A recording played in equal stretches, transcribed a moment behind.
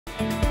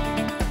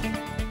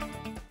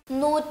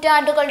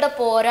നൂറ്റാണ്ടുകളുടെ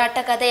പോരാട്ട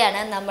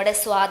കഥയാണ് നമ്മുടെ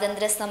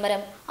സ്വാതന്ത്ര്യ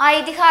സമരം.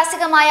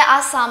 ഐതിഹാസികമായ ആ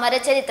സമര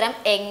ചരിത്രം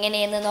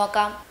എങ്ങനെയെന്ന്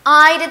നോക്കാം.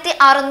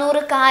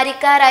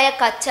 1600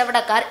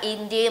 കച്ചവടക്കാർ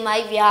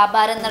ഇന്ത്യയുമായി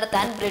വ്യാപാരം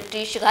നടത്താൻ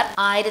ബ്രിട്ടീഷുകാർ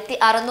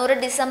 1600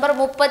 ഡിസംബർ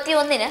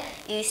 31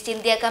 ഈസ്റ്റ്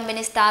ഇന്ത്യ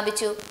കമ്പനി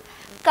സ്ഥാപിച്ചു.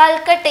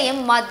 കൽക്കട്ടയും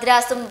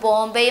മദ്രാസും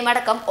ബോംബെയും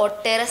അടക്കം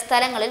ഒട്ടേറെ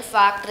സ്ഥലങ്ങളിൽ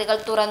ഫാക്ടറികൾ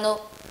തുറന്നു.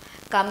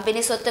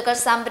 കമ്പനി സ്വത്തുക്കൾ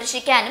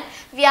സംരക്ഷിക്കാനും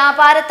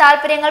വ്യാപാര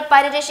താൽപര്യങ്ങൾ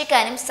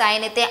പരിരക്ഷിക്കാനും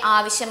സൈന്യത്തെ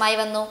ആവശ്യമായി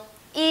വന്നു.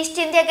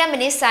 East India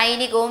company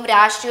സൈനികവും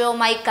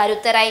രാഷ്ട്രീയവുമായി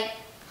കരുത്തരായി.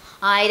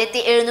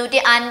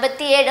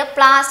 1757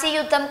 പ്ലാസി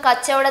യുദ്ധം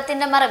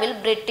കച്ചവടത്തിന്റെ മറവിൽ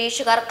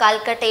ബ്രിട്ടീഷുകാർ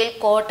കൽക്കട്ടയിൽ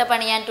കോട്ട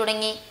പണിയാൻ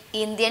തുടങ്ങി.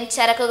 ഇന്ത്യൻ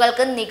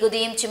ചരക്കുകൾക്ക്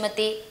നികുതിയും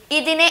ചുമത്തി.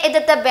 ഇതിനെ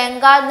എതിർത്ത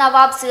ബംഗാൾ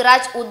നവാബ്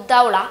സിറാജ്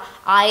ഉദ്ദൗള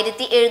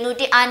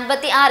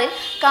 1756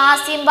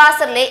 കാസിം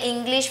ബാസറിലെ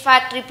ഇംഗ്ലീഷ്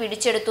ഫാക്ടറി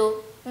പിടിച്ചെടുത്തു.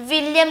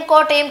 വില്യം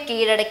കോട്ടയം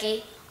കീഴടക്കി.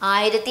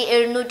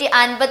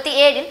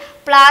 1757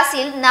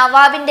 പ്ലാസിയിൽ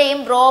നവാബിന്റെയും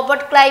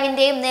റോബർട്ട്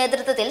ക്ലൈവിന്റെയും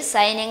നേതൃത്വത്തിൽ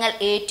സൈന്യങ്ങൾ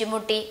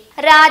ഏറ്റുമുട്ടി.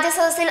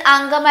 രാജസദസ്സിൽ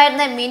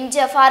അംഗമായിരുന്ന മിൻ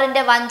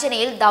ജഫാറിന്റെ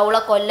വഞ്ചനയിൽ ദൗള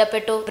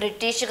കൊല്ലപ്പെട്ടു.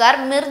 ബ്രിട്ടീഷുകാർ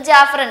മിർ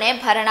ജാഫറിനെ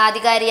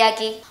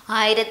ഭരണാധികാരിയാക്കി.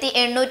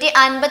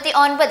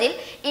 1859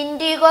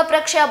 ഇൻഡിഗോ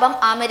പ്രക്ഷോഭം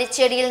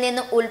അമരിച്ചെടിയിൽ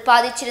നിന്ന്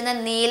ഉൽപ്പാദിച്ചിരുന്ന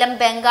നീലം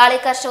ബംഗാളി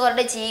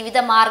കർഷകരുടെ ജീവിത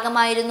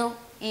മാർഗമായിരുന്നു.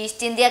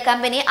 ഈസ്റ്റ് ഇന്ത്യ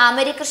കമ്പനി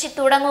അമരികൃഷി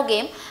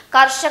തുടങ്ങുകയും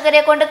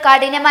കർഷകരെ കൊണ്ട്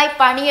കഠിനമായി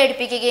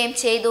പണിയെടുപ്പിക്കുകയും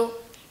ചെയ്തു.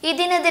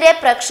 ഇതിനെതിരെ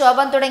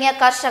പ്രക്ഷോഭം തുടങ്ങിയ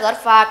കർഷകർ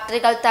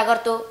ഫാക്ടറികൾ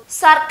തകർത്തു.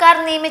 സർക്കാർ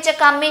നിയമിച്ച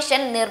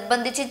കമ്മീഷൻ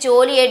നിർബന്ധിച്ച്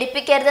ജോലി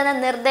എടുപ്പിക്കരുതെന്ന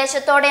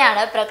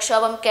നിർദ്ദേശത്തോടെയാണ്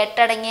പ്രക്ഷോഭം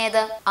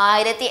കെട്ടടങ്ങിയത്.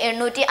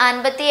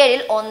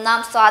 1857 ഒന്നാം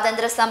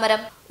സ്വാതന്ത്ര്യ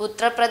സമരം.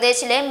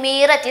 ഉത്തർപ്രദേശിലെ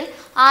മീററ്റിൽ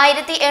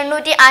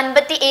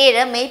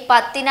 1857 മെയ്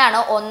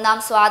 10 ഒന്നാം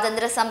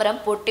സ്വാതന്ത്ര്യ സമരം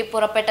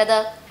പൊട്ടിപ്പുറപ്പെട്ടത്.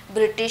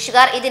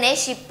 ബ്രിട്ടീഷുകാർ ഇതിനെ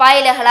ശിപ്പായി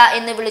ലഹള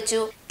എന്ന്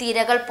വിളിച്ചു.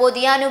 തിരകൾ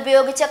പൊതിയാൻ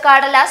ഉപയോഗിച്ച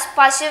കടലാസ്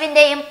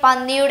പശുവിന്റെയും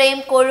പന്നിയുടെയും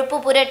കൊഴുപ്പ്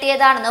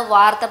പുരട്ടിയതാണെന്ന്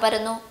വാർത്ത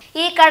പരന്നു.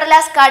 ഈ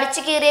കടലാസ്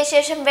കടിച്ചു കീറിയ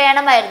ശേഷം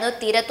വേണമായിരുന്നു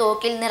തിര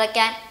തോക്കിൽ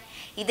നിറയ്ക്കാൻ.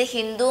 ഇത്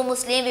ഹിന്ദു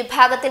മുസ്ലിം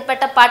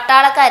വിഭാഗത്തിൽപ്പെട്ട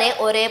പട്ടാളക്കാരെ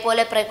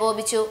ഒരേപോലെ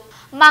പ്രകോപിച്ചു.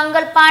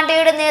 മംഗൾ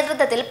പാണ്ഡെയുടെ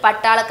നേതൃത്വത്തിൽ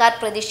പട്ടാളക്കാർ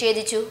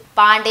പ്രതിഷേധിച്ചു.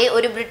 പാണ്ഡെ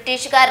ഒരു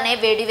ബ്രിട്ടീഷുകാരനെ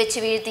വെടിവെച്ച്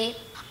വീഴ്ത്തി.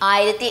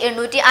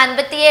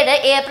 1857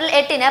 April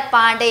 8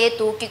 പാണ്ഡെയെ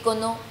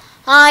തൂക്കിക്കൊന്നു.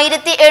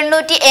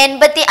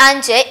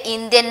 1885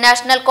 Indian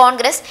national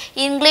Congress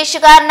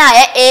ഇംഗ്ലീഷുകാരനായ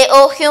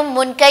A.O. Hume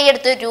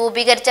മുൻകൈയെടുത്ത്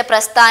രൂപീകരിച്ച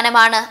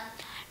പ്രസ്ഥാനമാണ്.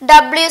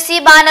 W.C.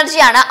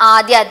 ബാനർജിയാണ്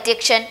ആദ്യ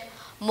അധ്യക്ഷൻ.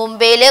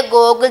 മുംബൈയിലെ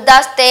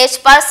ഗോകുൽദാസ്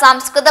തേജ്പാൽ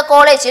സംസ്കൃത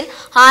കോളേജിൽ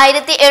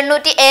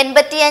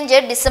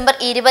 1885 ഡിസംബർ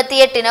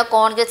 28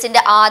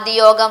 കോൺഗ്രസിന്റെ ആദ്യ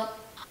യോഗം.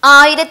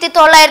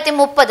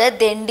 1930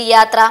 ദണ്ഡി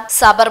യാത്ര.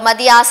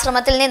 സബർമതി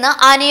ആശ്രമത്തിൽ നിന്ന്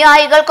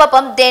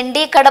അനുയായികൾക്കൊപ്പം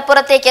ദണ്ഡി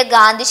കടപ്പുറത്തേക്ക്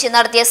ഗാന്ധിജി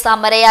നടത്തിയ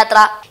സമരയാത്ര.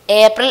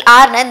 ഏപ്രിൽ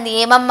 6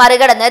 നിയമം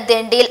മറികടന്ന്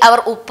ദണ്ഡിയിൽ അവർ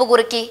ഉപ്പ്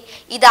കുറുക്കി.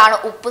 ഇതാണ്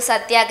ഉപ്പ്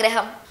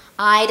സത്യാഗ്രഹം.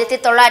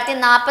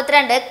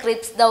 1942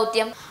 ക്രിപ്സ്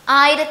ദൗത്യം.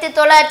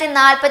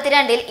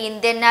 1942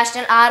 ഇന്ത്യൻ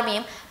നാഷണൽ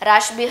ആർമിയും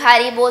രാഷ്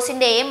ബിഹാരി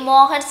ബോസിന്റെയും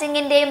മോഹൻ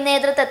സിംഗിന്റെയും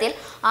നേതൃത്വത്തിൽ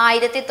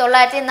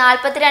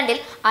 1942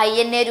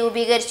 INA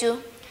രൂപീകരിച്ചു.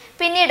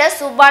 പിന്നീട്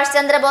സുഭാഷ്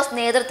ചന്ദ്രബോസ്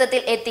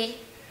നേതൃത്വത്തിൽ എത്തി.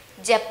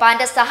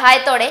 ജപ്പാന്റെ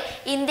സഹായത്തോടെ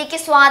ഇന്ത്യക്ക്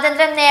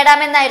സ്വാതന്ത്ര്യം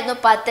നേടാമെന്നായിരുന്നു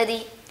പദ്ധതി.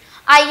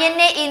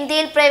 INA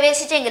ഇന്ത്യയിൽ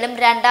പ്രവേശിച്ചെങ്കിലും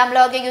രണ്ടാം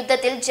ലോക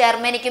യുദ്ധത്തിൽ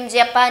ജർമ്മനിക്കും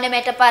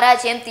ജപ്പാനുമേറ്റ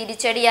പരാജയം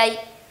തിരിച്ചടിയായി.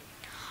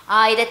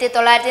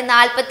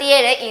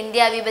 1947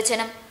 ഇന്ത്യ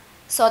വിഭജനം.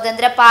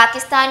 സ്വതന്ത്ര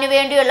പാകിസ്ഥാനു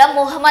വേണ്ടിയുള്ള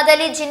മുഹമ്മദ്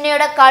അലി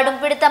ജിന്നയുടെ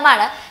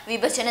കടുംപിടുത്തമാണ്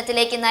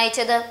വിഭജനത്തിലേക്ക്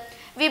നയിച്ചത്.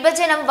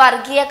 വിഭജനം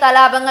വർഗീയ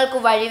കലാപങ്ങൾക്ക്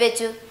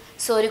വഴിവെച്ചു.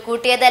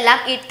 സ്വരുക്കൂട്ടിയതെല്ലാം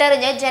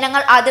ഇട്ടെറിഞ്ഞ്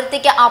ജനങ്ങൾ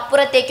അതിർത്തിക്ക്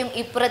അപ്പുറത്തേക്കും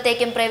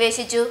ഇപ്പുറത്തേക്കും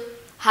പ്രവേശിച്ചു.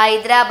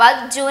 ഹൈദരാബാദ്,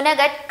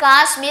 ജൂനഗഡ്,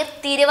 കാശ്മീർ,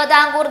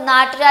 തിരുവിതാംകൂർ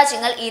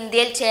നാട്ടുരാജ്യങ്ങൾ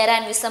ഇന്ത്യയിൽ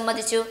ചേരാൻ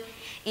വിസമ്മതിച്ചു.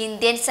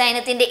 ഇന്ത്യൻ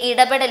സൈന്യത്തിന്റെ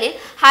ഇടപെടലിൽ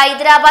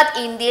ഹൈദരാബാദ്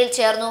ഇന്ത്യയിൽ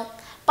ചേർന്നു.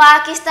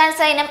 പാകിസ്ഥാൻ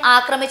സൈന്യം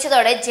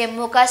ആക്രമിച്ചതോടെ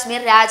ജമ്മു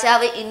കാശ്മീർ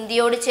രാജാവ്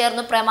ഇന്ത്യയോട്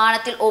ചേർന്നു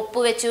പ്രമാണത്തിൽ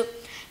ഒപ്പുവെച്ചു.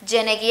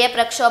 ജനകീയ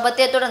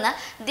പ്രക്ഷോഭത്തെ തുടർന്ന്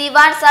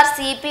ദിവാൻ സാർ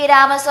CP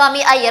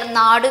രാമസ്വാമി അയ്യർ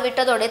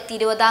നാടുവിട്ടതോടെ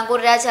തിരുവിതാംകൂർ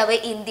രാജാവ്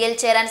ഇന്ത്യയിൽ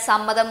ചേരാൻ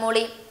സമ്മതം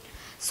മൂളി.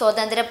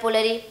 സ്വാതന്ത്ര്യ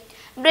പുലരി.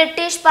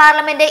 British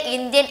parliament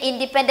Indian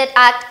independent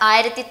act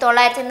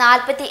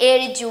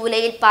 1947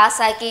 ജൂലൈയിൽ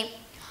പാസാക്കി.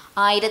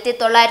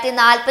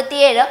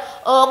 1947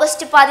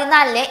 ഓഗസ്റ്റ്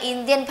 14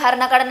 ഇന്ത്യൻ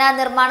ഭരണഘടനാ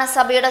നിർമ്മാണ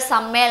സഭയുടെ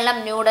സമ്മേളനം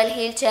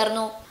ന്യൂഡൽഹിയിൽ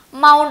ചേർന്നു.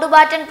 മൗണ്ട്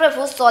ബാറ്റൻ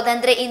പ്രഭു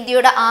സ്വതന്ത്ര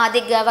ഇന്ത്യയുടെ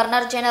ആദ്യ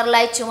ഗവർണർ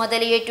ജനറലായി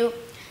ചുമതലയേറ്റു.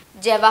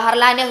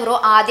 ജവഹർലാൽ നെഹ്റു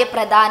ആദ്യ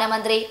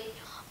പ്രധാനമന്ത്രി.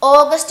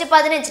 ഓഗസ്റ്റ്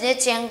 15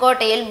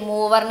 ചെങ്കോട്ടയിൽ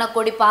മൂവർണ്ണ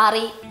കൊടി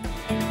പാറി.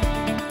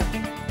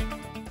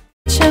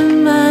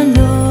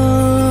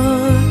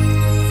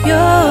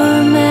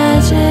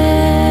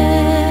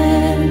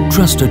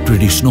 Trusted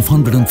tradition of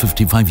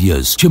 155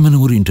 years.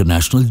 Chemanur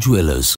International Jewelers.